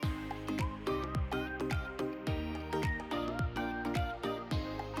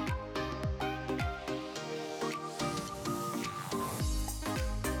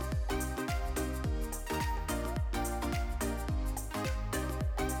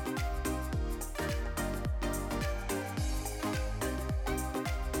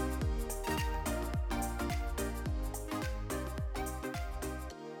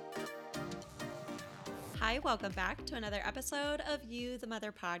Hi, welcome back to another episode of You, the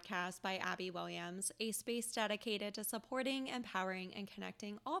Mother podcast by Abby Williams, a space dedicated to supporting, empowering, and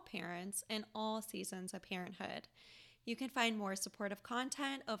connecting all parents in all seasons of parenthood. You can find more supportive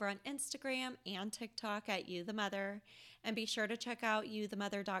content over on Instagram and TikTok at You, the Mother, and be sure to check out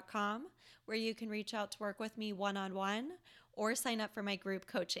youthemother.com, where you can reach out to work with me one-on-one or sign up for my group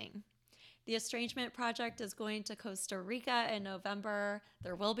coaching. The Estrangement Project is going to Costa Rica in November.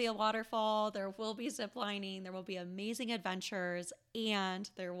 There will be a waterfall, there will be ziplining, there will be amazing adventures, and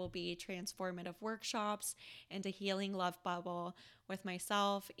there will be transformative workshops and a healing love bubble with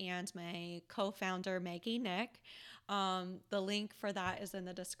myself and my co-founder, Maggie Nick. The link for that is in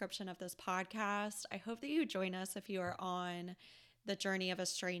the description of this podcast. I hope that you join us if you are on the journey of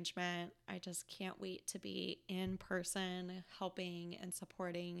estrangement. I just can't wait to be in person helping and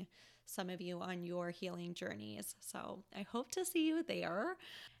supporting some of you on your healing journeys. So I hope to see you there.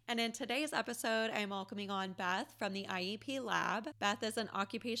 And in today's episode, I'm welcoming on Beth from the IEP Lab. Beth is an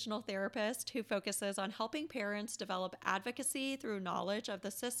occupational therapist who focuses on helping parents develop advocacy through knowledge of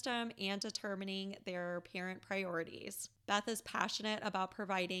the system and determining their parent priorities. Beth is passionate about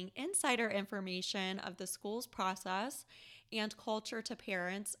providing insider information of the school's process and culture to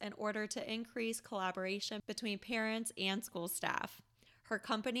parents in order to increase collaboration between parents and school staff. Her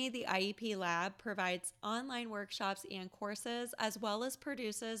company, the IEP Lab, provides online workshops and courses, as well as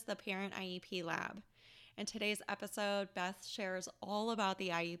produces the Parent IEP Lab. In today's episode, Beth shares all about the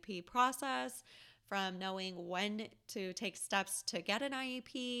IEP process, from knowing when to take steps to get an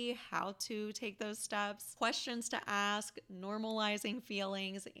IEP, how to take those steps, questions to ask, normalizing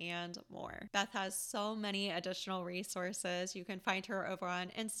feelings, and more. Beth has so many additional resources. You can find her over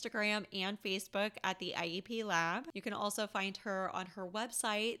on Instagram and Facebook at the IEP Lab. You can also find her on her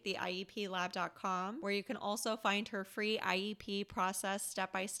website, theieplab.com, where you can also find her free IEP process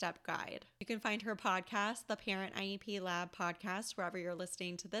step-by-step guide. You can find her podcast, the Parent IEP Lab podcast, wherever you're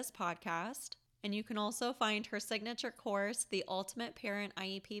listening to this podcast. And you can also find her signature course, the Ultimate Parent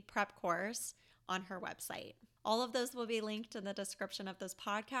IEP Prep Course, on her website. All of those will be linked in the description of this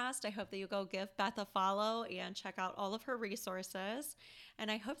podcast. I hope that you go give Beth a follow and check out all of her resources.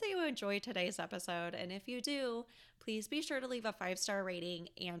 And I hope that you enjoy today's episode. And if you do, please be sure to leave a 5-star rating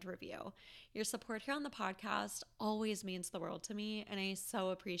and review. Your support here on the podcast always means the world to me, and I so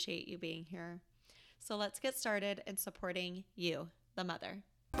appreciate you being here. So let's get started in supporting you, the mother.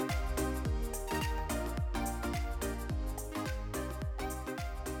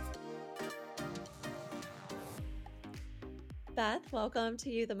 Beth, welcome to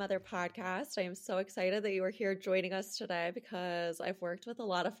You, the Mother podcast. I am so excited that you are here joining us today because I've worked with a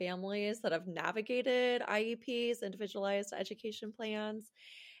lot of families that have navigated IEPs, individualized education plans,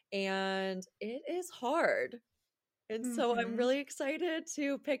 and it is hard. And so I'm really excited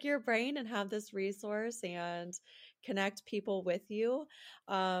to pick your brain and have this resource and connect people with you.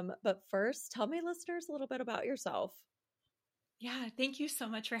 But first, tell my listeners a little bit about yourself. Yeah, thank you so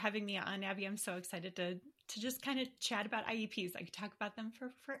much for having me on, Abby. I'm so excited to just kind of chat about IEPs. I could talk about them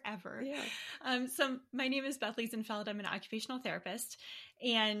for forever. Yeah. So my name is Beth Liesenfeld. I'm an occupational therapist.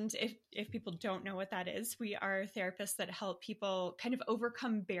 And if people don't know what that is, we are therapists that help people kind of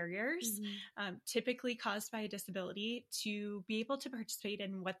overcome barriers, typically caused by a disability, to be able to participate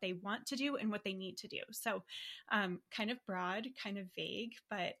in what they want to do and what they need to do. So kind of broad, kind of vague,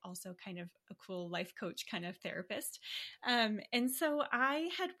 but also kind of a cool life coach kind of therapist. And so I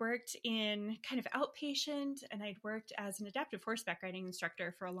had worked in kind of outpatient, and I'd worked as an adaptive horseback riding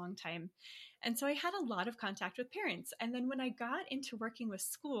instructor for a long time. And so I had a lot of contact with parents. And then when I got into working with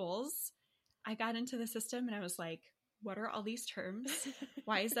schools, I got into the system and I was like, what are all these terms?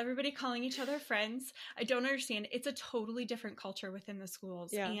 Why is everybody calling each other friends? I don't understand. It's a totally different culture within the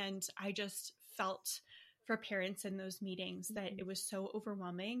schools. Yeah. And I just felt for parents in those meetings that it was so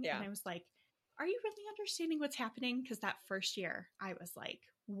overwhelming. Yeah. And I was like, are you really understanding what's happening? Because that first year I was like,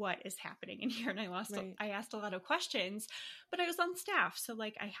 what is happening in here? And I asked a lot of questions, but I was on staff. So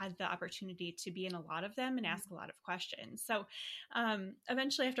like I had the opportunity to be in a lot of them and ask a lot of questions. So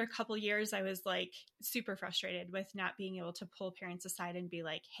eventually after a couple of years, I was like super frustrated with not being able to pull parents aside and be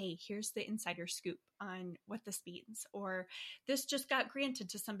like, hey, here's the insider scoop on what this means. Or this just got granted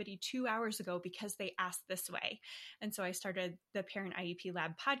to somebody 2 hours ago because they asked this way. And so I started the Parent IEP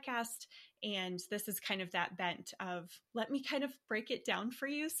Lab podcast. And this is kind of that bent of, let me kind of break it down for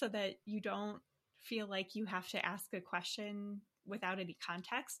you so that you don't feel like you have to ask a question without any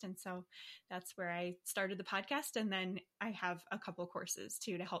context. And so that's where I started the podcast. And then I have a couple courses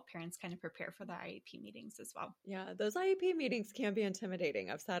too to help parents kind of prepare for the IEP meetings as well. Yeah, those IEP meetings can be intimidating.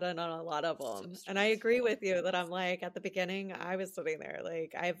 I've sat in on a lot of them. And I agree with you that I'm like, at the beginning, I was sitting there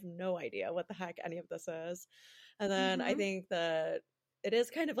like, I have no idea what the heck any of this is. And then I think that it is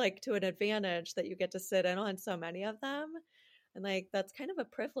kind of like to an advantage that you get to sit in on so many of them. And like, that's kind of a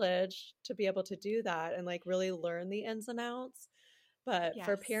privilege to be able to do that and like really learn the ins and outs. But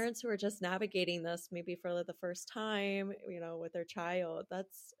for parents who are just navigating this maybe for the first time, with their child,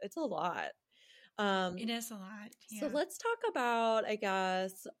 it's a lot. It is a lot. Yeah. So let's talk about, I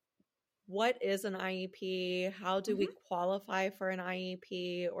guess, what is an IEP? How do we qualify for an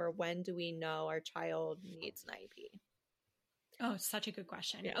IEP, or when do we know our child needs an IEP? Oh, such a good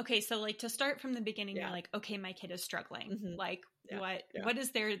question. Yeah. Okay. So like to start from the beginning, you're like, okay, my kid is struggling. Like what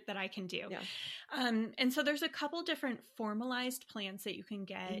is there that I can do? Yeah. And so there's a couple different formalized plans that you can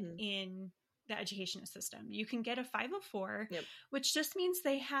get in the education system. You can get a 504, which just means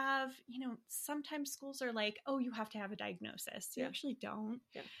they have, sometimes schools are like, oh, you have to have a diagnosis. You actually don't.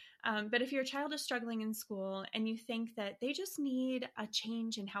 Yeah. But if your child is struggling in school and you think that they just need a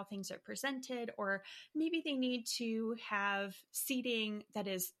change in how things are presented, or maybe they need to have seating that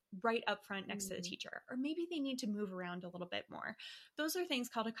is right up front next to the teacher, or maybe they need to move around a little bit more. Those are things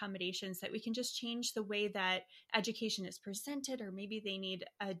called accommodations that we can just change the way that education is presented, or maybe they need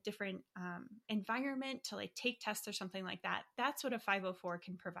a different environment to like take tests or something like that. That's what a 504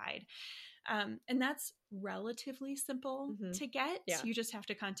 can provide. And that's relatively simple to get. Yeah. You just have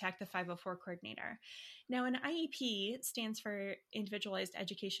to contact the 504 coordinator. Now, an IEP stands for Individualized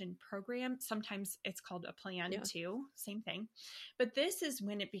Education Program. Sometimes it's called a plan too, same thing. But this is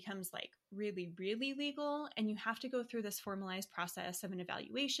when it becomes like really, really legal, and you have to go through this formalized process of an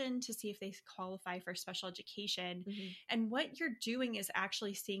evaluation to see if they qualify for special education. And what you're doing is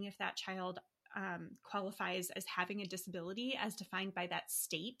actually seeing if that child qualifies as having a disability as defined by that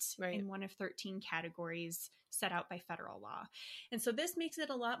state in one of 13 categories set out by federal law. And so this makes it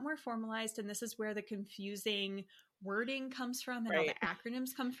a lot more formalized. And this is where the confusing wording comes from and all the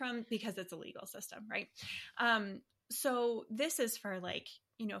acronyms come from, because it's a legal system, right? So this is for like,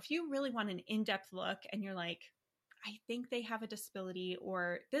 if you really want an in-depth look and you're like, I think they have a disability,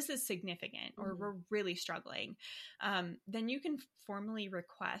 or this is significant, or we're really struggling, then you can formally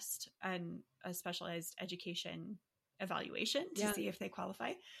request a specialized education evaluation to see if they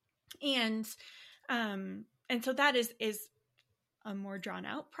qualify. And so that is a more drawn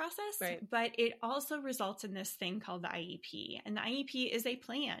out process, but it also results in this thing called the IEP. And the IEP is a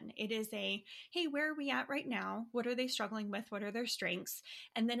plan. It is hey, where are we at right now? What are they struggling with? What are their strengths?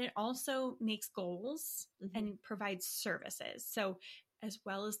 And then it also makes goals and provides services. So as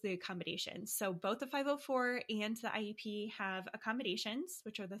well as the accommodations. So both the 504 and the IEP have accommodations,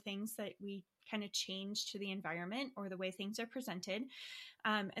 which are the things that we kind of change to the environment or the way things are presented.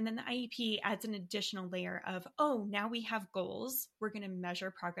 And then the IEP adds an additional layer of, now we have goals. We're going to measure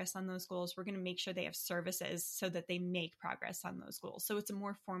progress on those goals. We're going to make sure they have services so that they make progress on those goals. So it's a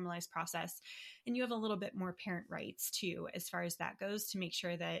more formalized process. And you have a little bit more parent rights too, as far as that goes, to make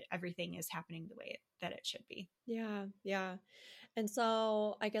sure that everything is happening the way that it should be. Yeah. Yeah. And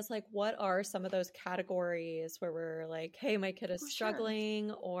so I guess like, what are some of those categories where we're like, hey, my kid is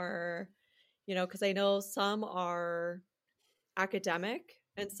struggling, or, because I know some are academic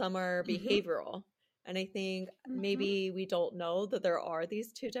and some are behavioral. And I think maybe we don't know that there are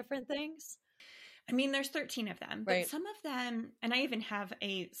these two different things. I mean, there's 13 of them, but some of them, and I even have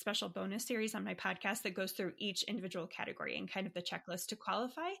a special bonus series on my podcast that goes through each individual category and kind of the checklist to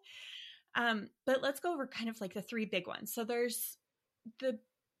qualify. But let's go over kind of like the three big ones. So there's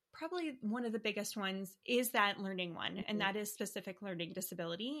probably one of the biggest ones is that learning one, and that is specific learning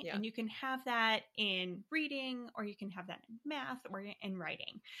disability. And you can have that in reading, or you can have that in math, or in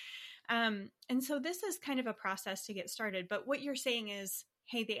writing. And so this is kind of a process to get started. But what you're saying is,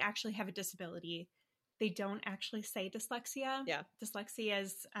 hey, they actually have a disability. They don't actually say dyslexia. Yeah. Dyslexia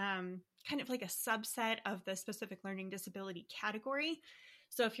is kind of like a subset of the specific learning disability category.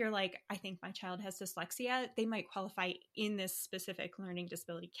 So if you're like, I think my child has dyslexia, they might qualify in this specific learning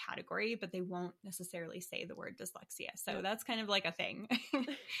disability category, but they won't necessarily say the word dyslexia. So that's kind of like a thing.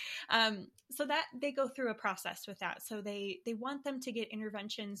 So that they go through a process with that. So they want them to get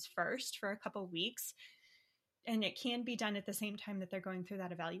interventions first for a couple of weeks. And it can be done at the same time that they're going through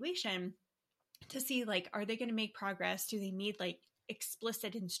that evaluation to see, like, are they going to make progress? Do they need like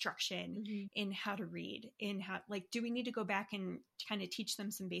explicit instruction in how to read, do we need to go back and kind of teach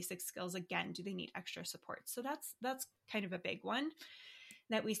them some basic skills again? Do they need extra support? So that's kind of a big one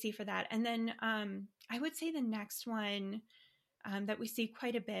that we see for that. And then I would say the next one that we see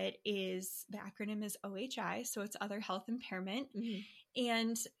quite a bit is the acronym is OHI. So it's other health impairment. Mm-hmm.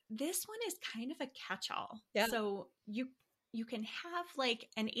 And this one is kind of a catch-all. Yeah. So you can have like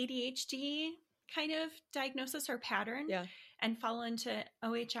an ADHD kind of diagnosis or pattern and fall into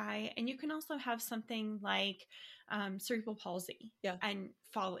OHI. And you can also have something like cerebral palsy and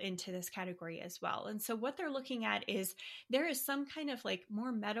fall into this category as well. And so what they're looking at is there is some kind of like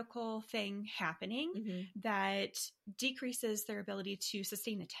more medical thing happening that decreases their ability to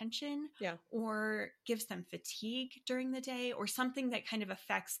sustain attention or gives them fatigue during the day, or something that kind of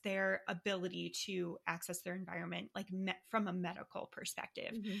affects their ability to access their environment, like from a medical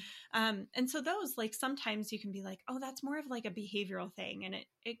perspective. And so those, like, sometimes you can be like, oh, that's more of like a behavioral thing. And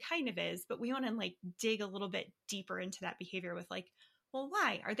it kind of is, but we want to like dig a little bit deeper into that behavior with like, well,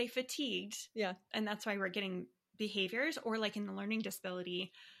 why are they fatigued? Yeah. And that's why we're getting behaviors. Or like in the learning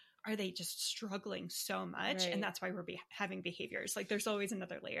disability, are they just struggling so much? Right. And that's why we're having behaviors. Like there's always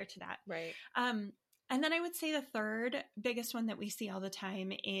another layer to that. Right. And then I would say the third biggest one that we see all the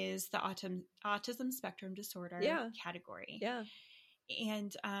time is the autism spectrum disorder category. Yeah.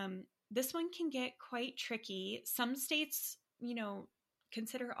 And this one can get quite tricky. Some states,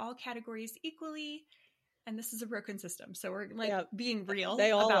 consider all categories equally. And this is a broken system. So we're like being real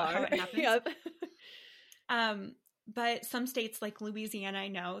about how it happens. But some states like Louisiana, I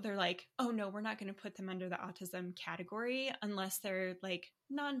know they're like, oh no, we're not going to put them under the autism category unless they're like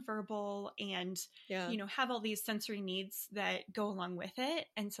nonverbal and, have all these sensory needs that go along with it.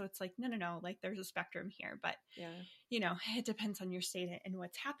 And so it's like, no, like there's a spectrum here, but it depends on your state and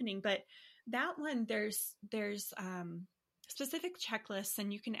what's happening. But that one, there's specific checklists,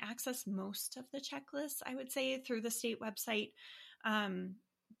 and you can access most of the checklists, I would say, through the state website.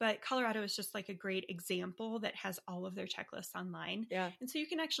 But Colorado is just like a great example that has all of their checklists online. Yeah. And so you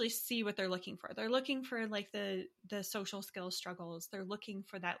can actually see what they're looking for. They're looking for like the social skills struggles. They're looking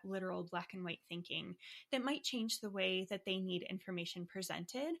for that literal black and white thinking that might change the way that they need information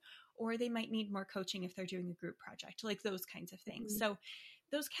presented, or they might need more coaching if they're doing a group project, like those kinds of things. So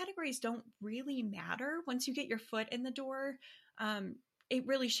those categories don't really matter once you get your foot in the door. It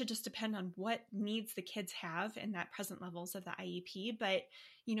really should just depend on what needs the kids have and that present levels of the IEP. But,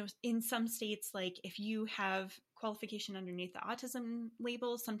 in some states, like if you have qualification underneath the autism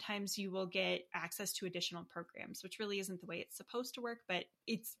label, sometimes you will get access to additional programs, which really isn't the way it's supposed to work, but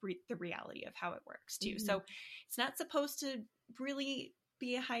it's the reality of how it works too. So it's not supposed to really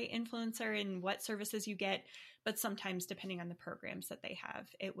be a high influencer in what services you get, but sometimes depending on the programs that they have,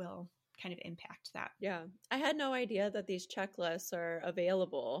 it will kind of impact that. Yeah. I had no idea that these checklists are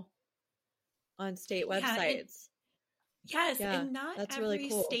available on state websites. And not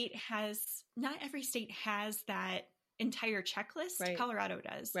every state has that entire checklist. Right. Colorado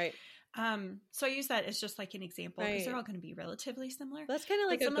does. Right. So I use that as just like an example because they're all going to be relatively similar. That's kind of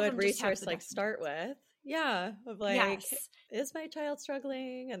like a good resource like start with. Yeah. Of like, is my child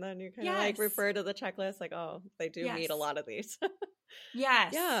struggling? And then you kind of like refer to the checklist like, oh, they do meet a lot of these.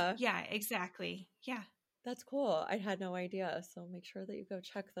 Yes. Yeah, exactly. Yeah. That's cool. I had no idea. So make sure that you go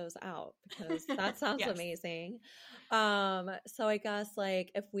check those out because that sounds amazing. So I guess like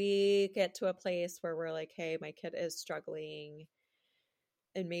if we get to a place where we're like, hey, my kid is struggling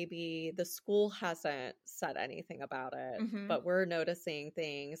and maybe the school hasn't said anything about it, but we're noticing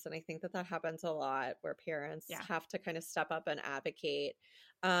things. And I think that happens a lot where parents have to kind of step up and advocate.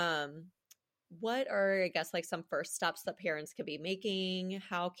 What are, I guess, like some first steps that parents can be making?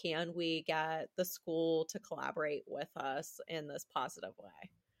 How can we get the school to collaborate with us in this positive way?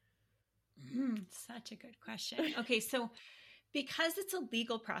 Such a good question. Okay, so because it's a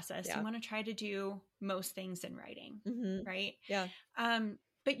legal process, you want to try to do most things in writing, right? Yeah.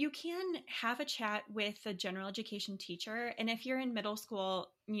 But you can have a chat with a general education teacher. And if you're in middle school,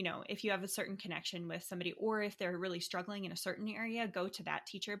 if you have a certain connection with somebody, or if they're really struggling in a certain area, go to that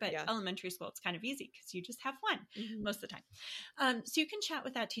teacher. But elementary school, it's kind of easy because you just have one most of the time. So you can chat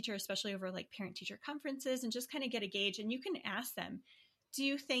with that teacher, especially over like parent-teacher conferences, and just kind of get a gauge. And you can ask them, do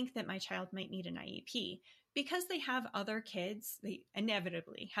you think that my child might need an IEP? Because they have other kids, they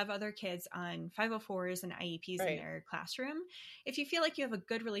inevitably have other kids on 504s and IEPs in their classroom. If you feel like you have a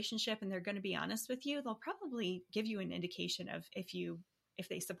good relationship and they're going to be honest with you, they'll probably give you an indication of if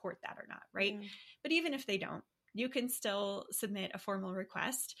they support that or not, right? Yeah. But even if they don't, you can still submit a formal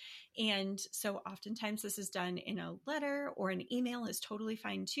request. And so oftentimes this is done in a letter, or an email is totally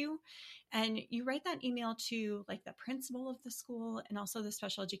fine too. And you write that email to like the principal of the school and also the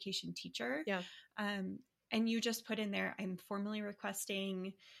special education teacher. Yeah. And you just put in there, I'm formally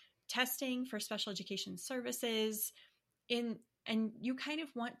requesting testing for special education services. In And you kind of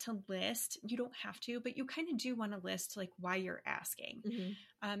want to list, you don't have to, but you kind of do want to list like why you're asking.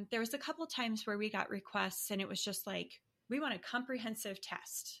 There was a couple times where we got requests and it was just like, we want a comprehensive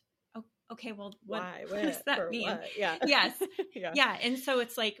test. Oh, okay. Well, what does that mean? What? Yeah. Yes. Yeah. And so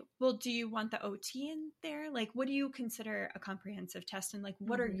it's like, well, do you want the OT in there? Like, what do you consider a comprehensive test? And like,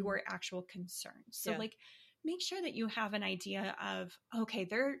 what are your actual concerns? So like, make sure that you have an idea of, okay,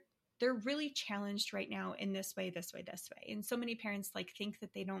 they're really challenged right now in this way. And so many parents like think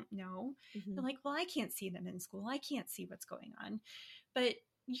that they don't know. They're like, well, I can't see them in school. I can't see what's going on. But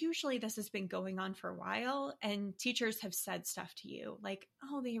usually this has been going on for a while and teachers have said stuff to you like,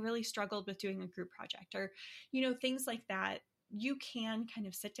 oh, they really struggled with doing a group project or, you know, things like that. You can kind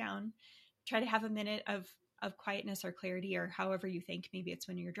of sit down, try to have a minute of quietness or clarity or however you think. Maybe it's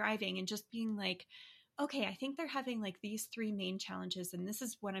when you're driving and just being like, okay, I think they're having like these 3 main challenges and this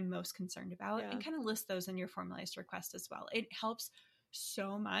is what I'm most concerned about, and kind of list those in your formalized request as well. It helps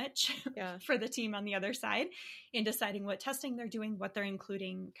so much for the team on the other side in deciding what testing they're doing, what they're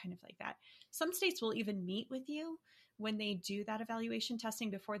including, kind of like that. Some states will even meet with you when they do that evaluation testing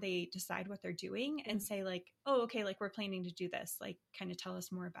before they decide what they're doing and say like, oh, okay, like we're planning to do this, like kind of tell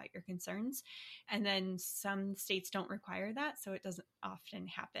us more about your concerns. And then some states don't require that. So it doesn't often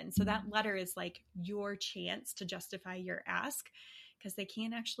happen. So that letter is like your chance to justify your ask because they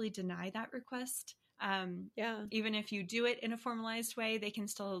can't actually deny that request. Even if you do it in a formalized way, they can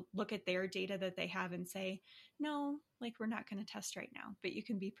still look at their data that they have and say, no, like we're not going to test right now, but you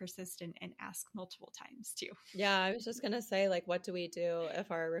can be persistent and ask multiple times too. Yeah. I was just going to say, like, what do we do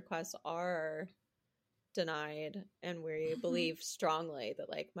if our requests are denied and we believe strongly that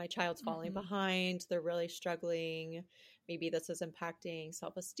like my child's falling behind, they're really struggling, maybe this is impacting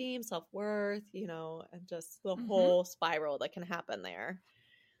self-esteem, self-worth, you know, and just the whole spiral that can happen there.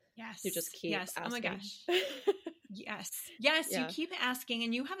 Yes. You just keep asking. Oh my gosh. Yes. You keep asking,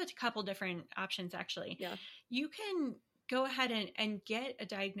 and you have a couple different options actually. Yeah. You can go ahead and get a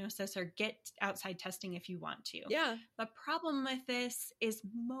diagnosis or get outside testing if you want to. Yeah. The problem with this is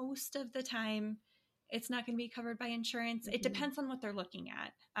most of the time it's not going to be covered by insurance. It depends on what they're looking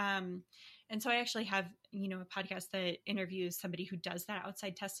at. And so I actually have, you know, a podcast that interviews somebody who does that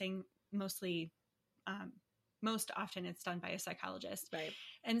outside testing mostly. Most often it's done by a psychologist. Right.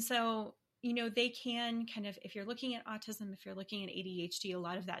 And so, you know, they can kind of, if you're looking at autism, if you're looking at ADHD, a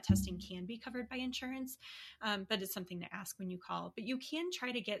lot of that testing can be covered by insurance, but it's something to ask when you call. But you can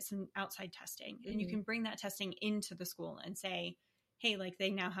try to get some outside testing and you can bring that testing into the school and say, hey, like they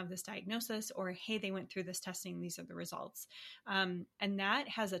now have this diagnosis, or hey, they went through this testing, these are the results. And that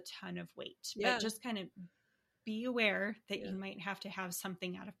has a ton of weight, but just kind of be aware that you might have to have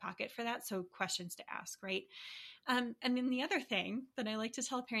something out of pocket for that. So questions to ask, right? And then the other thing that I like to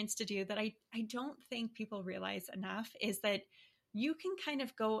tell parents to do that I don't think people realize enough is that you can kind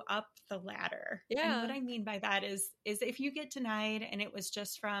of go up the ladder. Yeah. And what I mean by that is if you get denied and it was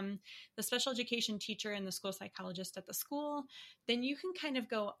just from the special education teacher and the school psychologist at the school, then you can kind of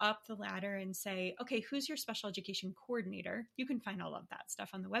go up the ladder and say, okay, who's your special education coordinator? You can find all of that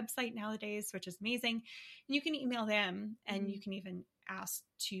stuff on the website nowadays, which is amazing. And you can email them and you can even ask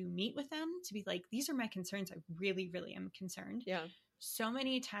to meet with them to be like, these are my concerns. I really, really am concerned. Yeah. So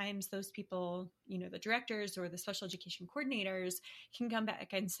many times those people, you know, the directors or the special education coordinators can come back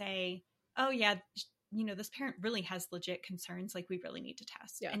and say, oh yeah, you know, this parent really has legit concerns. Like we really need to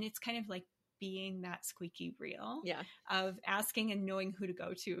test. Yeah. And it's kind of like being that squeaky wheel of asking and knowing who to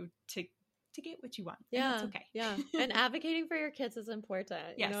go to get what you want. Yeah. And that's okay. Yeah. And advocating for your kids is important.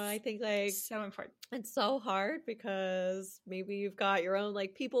 Yes. You know, I think like so important. It's so hard because maybe you've got your own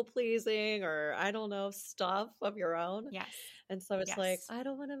like people pleasing or I don't know, stuff of your own. Yes. And so it's like, I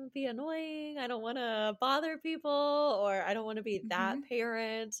don't want to be annoying. I don't want to bother people, or I don't want to be that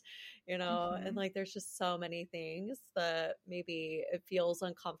parent, you know, and like, there's just so many things that maybe it feels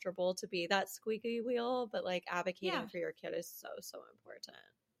uncomfortable to be that squeaky wheel, but like advocating for your kid is so, so important.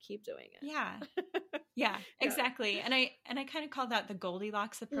 Keep doing it. Yeah, exactly. And I kind of call that the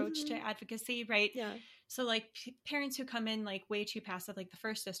Goldilocks approach to advocacy, right? Yeah. So like parents who come in like way too passive, like the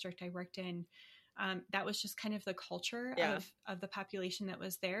first district I worked in, that was just kind of the culture of the population that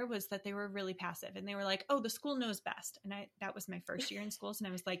was there, was that they were really passive and they were like, oh, the school knows best. And that was my first year in schools. And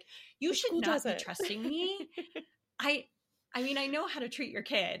I was like, you should not be trusting me. I mean, I know how to treat your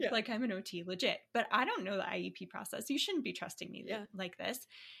kid. Like I'm an OT legit, but I don't know the IEP process. You shouldn't be trusting me like this.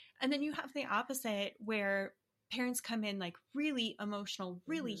 And then you have the opposite where parents come in like really emotional,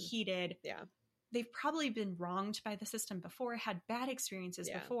 really heated. Yeah. they've probably been wronged by the system before, had bad experiences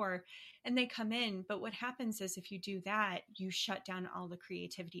before, and they come in. But what happens is if you do that, you shut down all the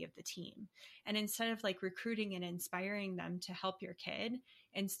creativity of the team. And instead of like recruiting and inspiring them to help your kid,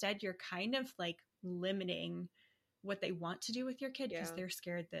 instead you're kind of like limiting what they want to do with your kid because they're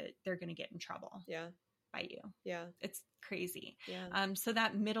scared that they're going to get in trouble by you. Yeah. It's crazy. Yeah. So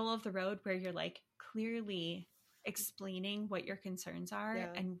that middle of the road where you're like clearly explaining what your concerns are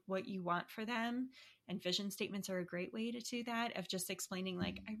and what you want for them, and vision statements are a great way to do that, of just explaining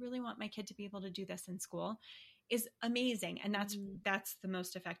like, I really want my kid to be able to do this in school, is amazing. And that's the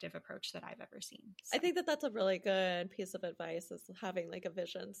most effective approach that I've ever seen. So. I think that that's a really good piece of advice, is having like a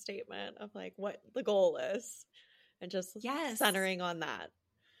vision statement of like what the goal is and just centering on that.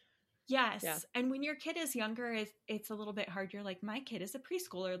 Yes. Yeah. And when your kid is younger, it's a little bit hard. You're like, my kid is a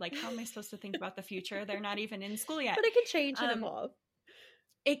preschooler. Like, how am I supposed to think about the future? They're not even in school yet. But it can change and evolve.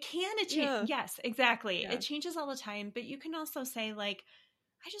 It can. It change. Yes, exactly. Yeah. It changes all the time. But you can also say like,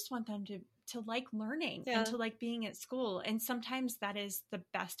 I just want them to like learning and to like being at school. And sometimes that is the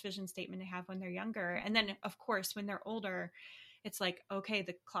best vision statement to have when they're younger. And then of course, when they're older, it's like, okay,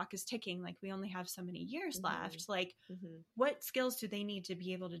 the clock is ticking. Like we only have so many years left. Like what skills do they need to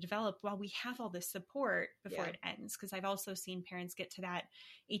be able to develop while we have all this support before it ends? Because I've also seen parents get to that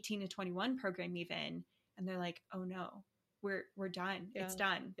 18 to 21 program even, and they're like, oh no, we're done. Yeah. It's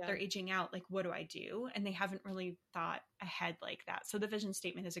done. Yeah. They're aging out. Like, what do I do? And they haven't really thought ahead like that. So the vision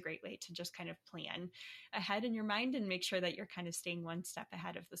statement is a great way to just kind of plan ahead in your mind and make sure that you're kind of staying one step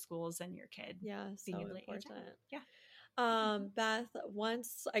ahead of the schools and your kid. Yeah. So important. Yeah. Beth,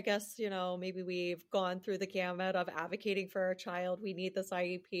 once I guess, maybe we've gone through the gamut of advocating for our child, we need this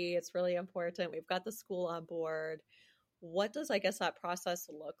IEP. It's really important. We've got the school on board. What does, I guess, that process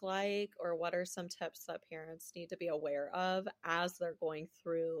look like? Or what are some tips that parents need to be aware of as they're going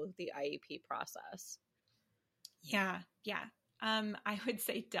through the IEP process? Yeah. Yeah. I would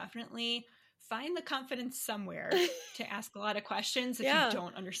say definitely find the confidence somewhere to ask a lot of questions if you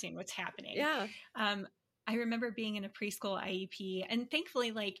don't understand what's happening. Yeah. I remember being in a preschool IEP, and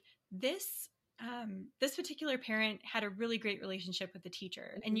thankfully, like this particular parent had a really great relationship with the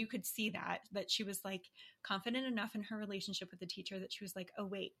teacher, and you could see that she was like confident enough in her relationship with the teacher that she was like, oh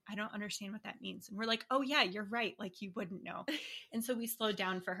wait, I don't understand what that means. And we're like, oh yeah, you're right. Like you wouldn't know. And so we slowed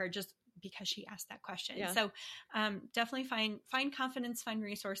down for her just because she asked that question. Yeah. So definitely find confidence, find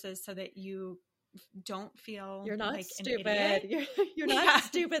resources so that you don't feel you're not like stupid. You're not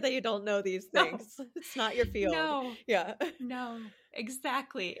stupid that you don't know these things. No. It's not your field. No. Yeah. No.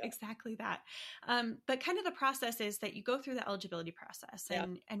 Exactly. Yeah. Exactly that. But kind of the process is that you go through the eligibility process,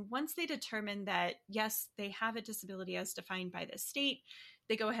 and once they determine that yes, they have a disability as defined by the state,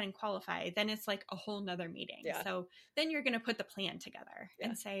 they go ahead and qualify. Then it's like a whole nother meeting. Yeah. So then you're going to put the plan together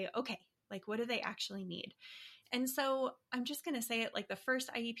and say, okay, like what do they actually need? And so I'm just going to say it, like the first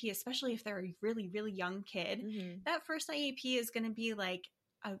IEP, especially if they're a really, really young kid, that first IEP is going to be like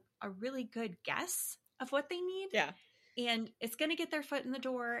a really good guess of what they need. Yeah. And it's going to get their foot in the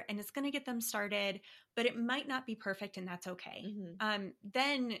door and it's going to get them started, but it might not be perfect, and that's okay.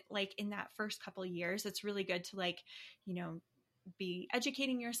 Then like in that first couple of years, it's really good to like, be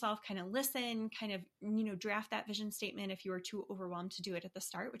educating yourself, kind of listen, kind of, draft that vision statement if you are too overwhelmed to do it at the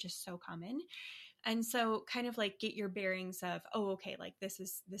start, which is so common. And so kind of like get your bearings of, oh, okay, like this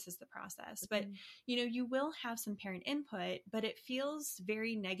is the process. But, you will have some parent input, but it feels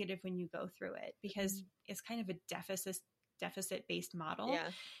very negative when you go through it because it's kind of a deficit-based model. Yeah.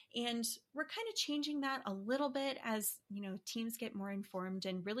 And we're kind of changing that a little bit as, teams get more informed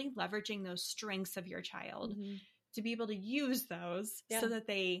and really leveraging those strengths of your child to be able to use those so that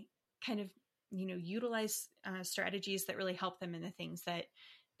they kind of, utilize strategies that really help them in the things that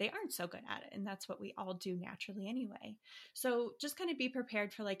they aren't so good at it. And that's what we all do naturally anyway. So just kind of be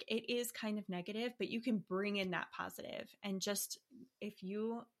prepared for like, it is kind of negative, but you can bring in that positive. And just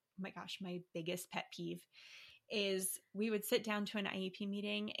oh my gosh, my biggest pet peeve is we would sit down to an IEP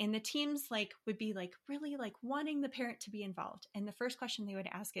meeting and the teams like would be like really like wanting the parent to be involved. And the first question they would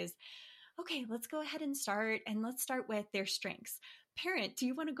ask is, okay, let's go ahead and start. And let's start with their strengths. Parent, do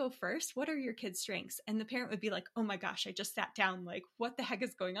you want to go first? What are your kids' strengths? And the parent would be like, oh my gosh, I just sat down. Like, what the heck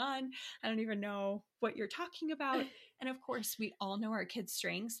is going on? I don't even know what you're talking about. And of course, we all know our kids'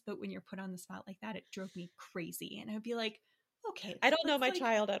 strengths, but when you're put on the spot like that, it drove me crazy. And I'd be like, okay. I don't know my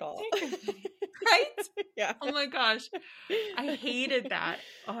child at all. Right? Yeah. Oh my gosh. I hated that.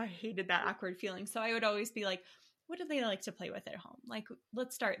 Oh, I hated that awkward feeling. So I would always be like, what do they like to play with at home? Like,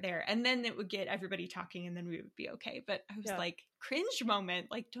 let's start there. And then it would get everybody talking and then we would be okay. But I was like, cringe moment.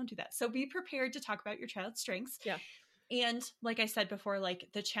 Like, don't do that. So be prepared to talk about your child's strengths. Yeah. And like I said before, like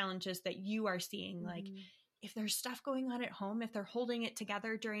the challenges that you are seeing, like if there's stuff going on at home, if they're holding it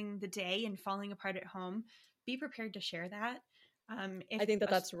together during the day and falling apart at home, be prepared to share that. I think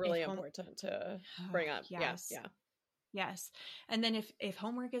that's really important to bring up. Yes. Yeah. Yes. And then if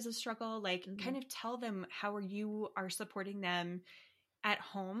homework is a struggle, like kind of tell them how you are supporting them at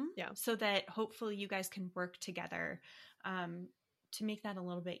home, so that hopefully you guys can work together to make that a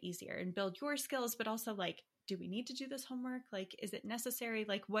little bit easier and build your skills, but also like, do we need to do this homework? Like, is it necessary?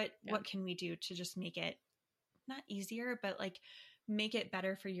 Like what can we do to just make it not easier, but like make it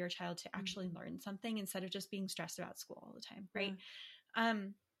better for your child to actually learn something instead of just being stressed about school all the time. Right.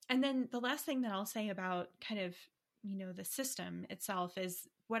 And then the last thing that I'll say about kind of, the system itself is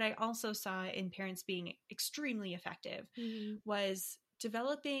what I also saw in parents being extremely effective was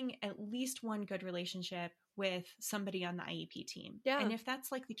developing at least one good relationship with somebody on the IEP team. Yeah. And if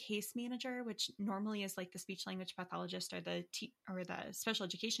that's like the case manager, which normally is like the speech language pathologist or the special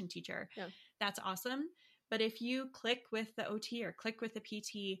education teacher, that's awesome. But if you click with the OT or click with the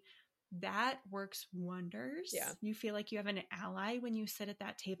PT, that works wonders. Yeah. You feel like you have an ally when you sit at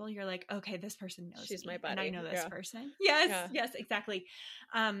that table. You're like, okay, this person knows She's me, my buddy. And I know this person. Yes, yes, exactly.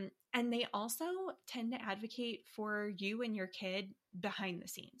 And they also tend to advocate for you and your kid behind the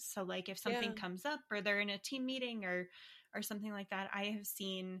scenes. So like if something comes up or they're in a team meeting or something like that, I have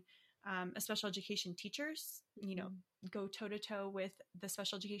seen a special education teachers, go toe to toe with the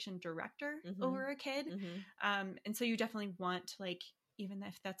special education director over a kid. And so you definitely want to like, even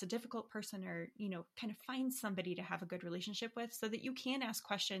if that's a difficult person or, kind of find somebody to have a good relationship with so that you can ask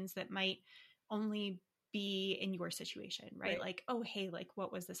questions that might only be in your situation, right? Like, oh, hey, like,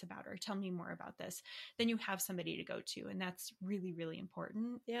 what was this about? Or tell me more about this. Then you have somebody to go to. And that's really, really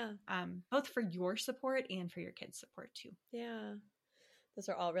important. Yeah. Both for your support and for your kids' support too. Yeah. Those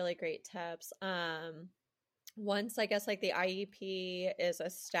are all really great tips. Once I guess like the IEP is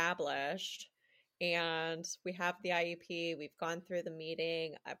established, and we have the IEP, we've gone through the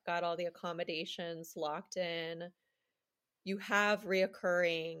meeting, I've got all the accommodations locked in. You have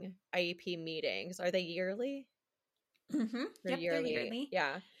reoccurring IEP meetings. Are they yearly? They're yearly.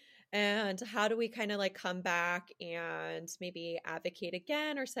 Yeah. And how do we kind of like come back and maybe advocate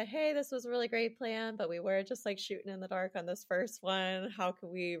again or say, hey, this was a really great plan, but we were just like shooting in the dark on this first one. How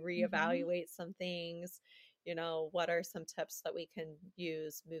can we reevaluate some things? What are some tips that we can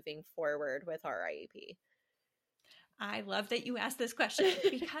use moving forward with our IEP? I love that you asked this question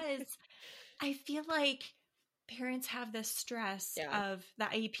because I feel like parents have this stress of the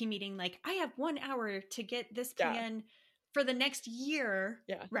IEP meeting. Like, I have 1 hour to get this plan for the next year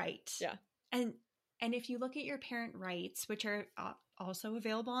right. Yeah. And if you look at your parent rights, which are also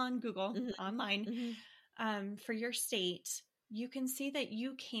available on Google online for your state, you can see that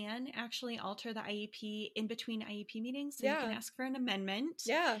you can actually alter the IEP in between IEP meetings. So you can ask for an amendment.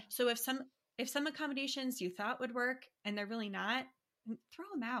 Yeah. So if some accommodations you thought would work and they're really not, throw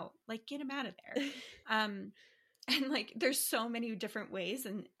them out. Like, get them out of there. And like, there's so many different ways,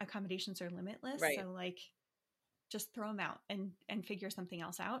 and accommodations are limitless. Right. So like, just throw them out and figure something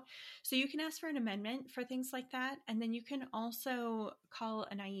else out. So you can ask for an amendment for things like that. And then you can also call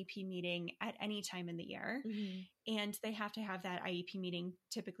an IEP meeting at any time in the year. And they have to have that IEP meeting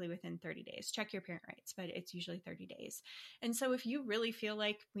typically within 30 days. Check your parent rights, but it's usually 30 days. And so if you really feel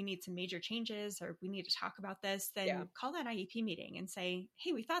like we need some major changes or we need to talk about this, then call that IEP meeting and say,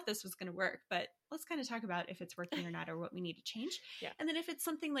 hey, we thought this was going to work, but let's kind of talk about if it's working or not, or what we need to change. And then if it's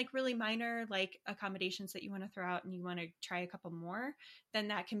something like really minor, like accommodations that you want to throw out and you want to try a couple more, then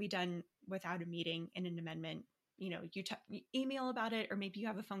that can be done without a meeting and an amendment. You email about it, or maybe you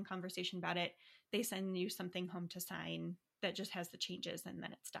have a phone conversation about it. They send you something home to sign that just has the changes, and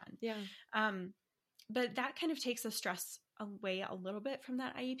then it's done. Yeah. But that kind of takes the stress away a little bit from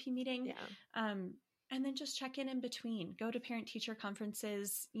that IEP meeting. Yeah. And then just check in between. Go to parent-teacher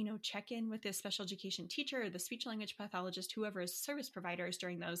conferences, check in with the special education teacher, or the speech language pathologist, whoever is service providers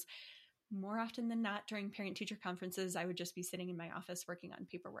during those. More often than not, during parent-teacher conferences, I would just be sitting in my office working on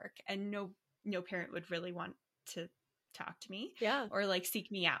paperwork, and no parent would really want to talk to me or like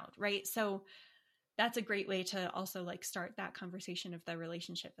seek me out. Right. So that's a great way to also like start that conversation of the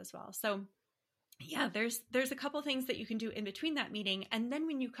relationship as well. So yeah, there's a couple things that you can do in between that meeting. And then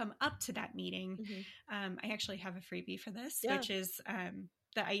when you come up to that meeting, I actually have a freebie for this, which is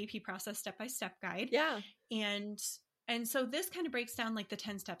the IEP process step-by-step guide. Yeah. And so this kind of breaks down like the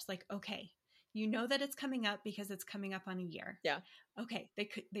 10 steps, like, okay, you know that it's coming up because it's coming up on a year. Yeah. Okay.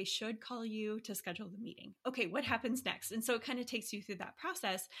 They should call you to schedule the meeting. Okay. What happens next? And so it kind of takes you through that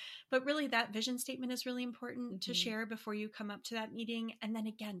process, but really that vision statement is really important to share before you come up to that meeting. And then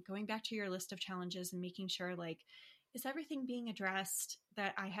again, going back to your list of challenges and making sure like is everything being addressed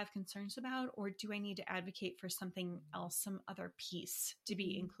that I have concerns about, or do I need to advocate for something else, some other piece to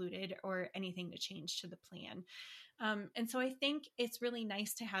be included or anything to change to the plan? And so I think it's really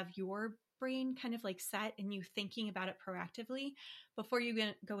nice to have your brain kind of like set and you thinking about it proactively before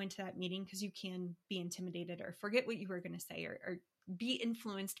you go into that meeting, because you can be intimidated or forget what you were going to say, or be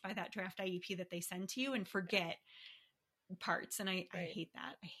influenced by that draft IEP that they send to you and forget parts. And I hate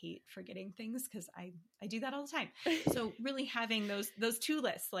that. I hate forgetting things because I do that all the time. So really having those two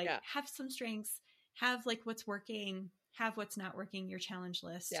lists, like have some strengths, have like what's working, have what's not working, your challenge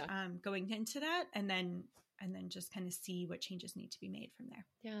list, going into that, and then just kind of see what changes need to be made from there.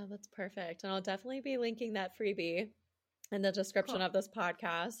 Yeah, that's perfect. And I'll definitely be linking that freebie in the description of this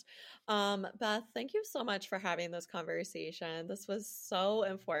podcast. Beth, thank you so much for having this conversation. This was so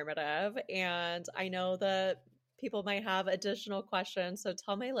informative. And I know that people might have additional questions. So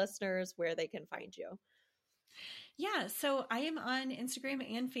tell my listeners where they can find you. Yeah, so I am on Instagram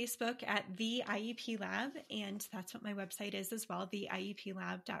and Facebook at The IEP Lab, and that's what my website is as well,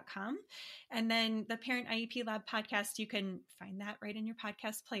 theieplab.com. And then the Parent IEP Lab podcast, you can find that right in your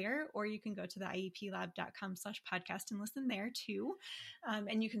podcast player, or you can go to the ieplab.com/podcast and listen there too.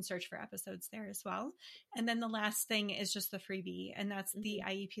 And you can search for episodes there as well. And then the last thing is just the freebie, and that's the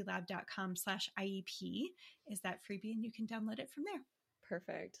ieplab.com/IEP is that freebie, and you can download it from there.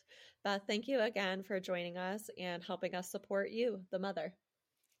 Perfect. Beth, thank you again for joining us and helping us support you, the mother.